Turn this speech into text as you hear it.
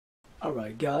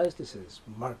Alright guys, this is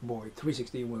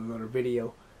MarkBoy360 with another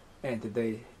video, and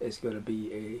today is going to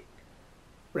be a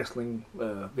wrestling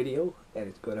video, and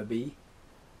it's going to be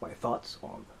my thoughts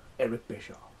on Eric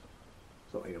Bischoff.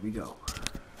 So here we go.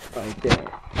 Right there,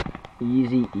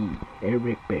 Easy E,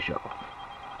 Eric Bischoff,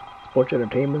 Sports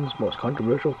Entertainment's most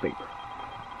controversial figure.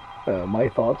 My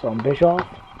thoughts on Bischoff?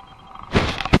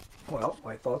 Well,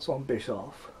 my thoughts on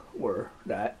Bischoff were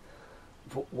that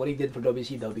what he did for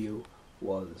WCW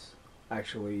was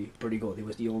actually pretty good. He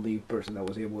was the only person that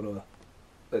was able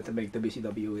to make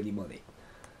WCW any money,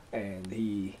 and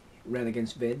he ran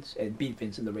against Vince and beat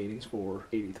Vince in the ratings for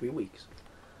 83 weeks.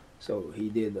 So he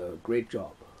did a great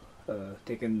job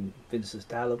taking Vince's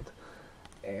talent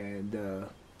and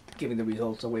giving the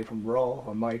results away from Raw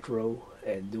on Nitro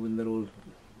and doing little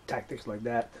tactics like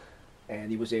that, and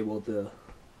he was able to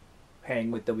hang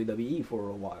with WWE for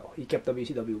a while. He kept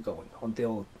WCW going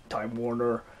until Time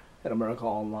Warner and America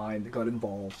Online got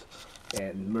involved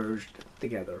and merged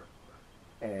together,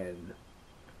 and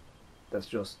that's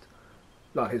just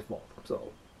not his fault.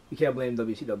 So you can't blame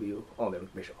WCW on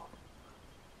Eric Bischoff.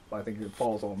 I think it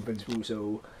falls on Vince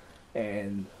Russo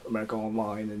and America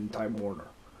Online and Time Warner.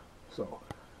 So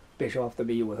Bischoff to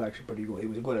me was actually pretty good. He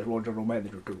was good as Raw General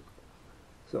Manager too.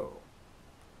 So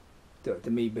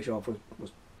to me, Bischoff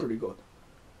was pretty good.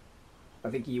 I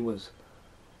think he always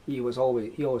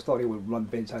thought he would run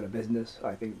Vince out of business.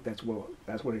 I think that's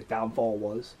what his downfall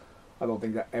was. I don't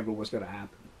think that ever was going to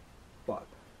happen. But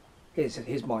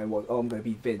his mind was, oh, I'm going to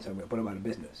beat Vince, I'm going to put him out of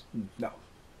business. No.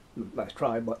 Nice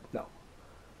try, but no.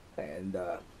 And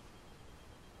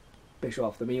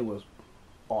Bischoff to me was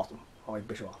awesome. I like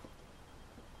Bischoff.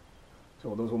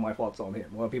 So those were my thoughts on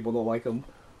him. A lot of people don't like him.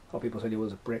 A lot of people said he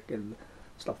was a prick and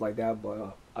stuff like that,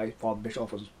 but I thought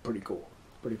Bischoff was pretty cool.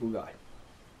 Pretty cool guy.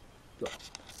 So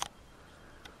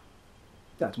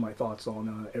that's my thoughts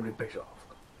on Eric Bischoff.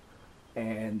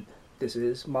 And this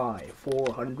is my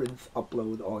 400th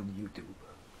upload on YouTube.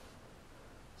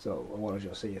 So I want to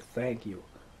just say thank you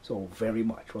so very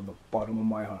much from the bottom of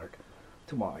my heart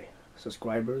to my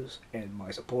subscribers and my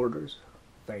supporters.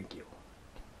 Thank you.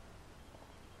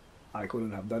 I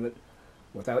couldn't have done it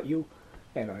without you,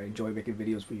 and I enjoy making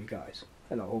videos for you guys.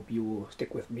 And I hope you will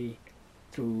stick with me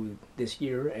through this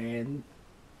year and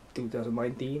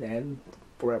 2019 and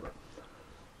forever.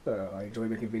 I enjoy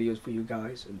making videos for you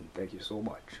guys, and thank you so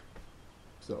much.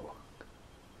 So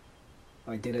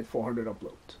I did it, 400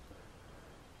 uploads.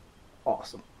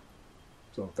 Awesome.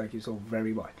 So thank you so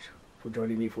very much for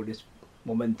joining me for this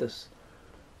momentous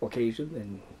occasion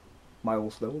and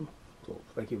milestone. So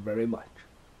thank you very much.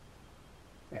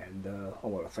 And I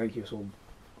want to thank you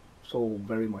so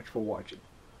very much for watching.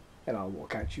 And I will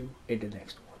catch you in the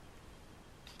next one.